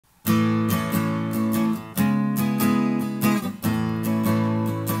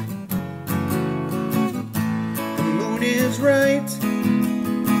right,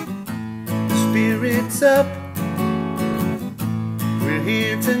 the spirit's up. We're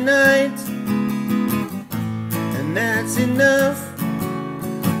here tonight, and that's enough.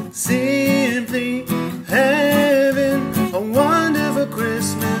 Simply having a wonderful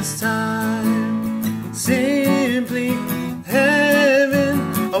Christmas time. Simply having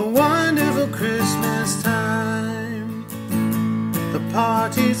a wonderful Christmas time. The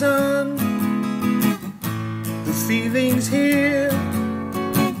party's on, the feeling's here,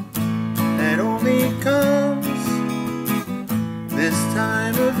 that only comes this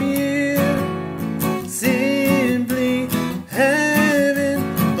time of year. Simply having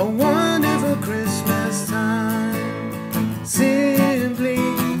a wonderful Christmas time. Simply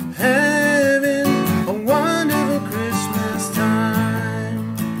having a wonderful Christmas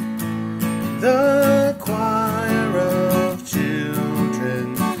time. The choir of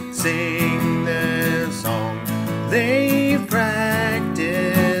children sing their song. They've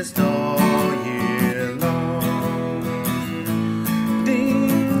practiced all year long.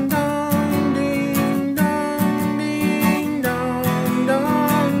 Ding dong, ding dong, ding dong,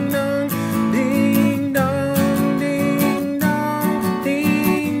 dong dong. Ding dong, ding dong,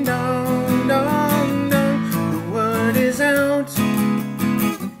 ding dong, dong dong. The word is out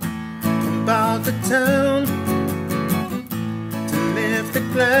about the town to lift the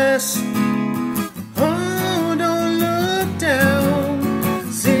glass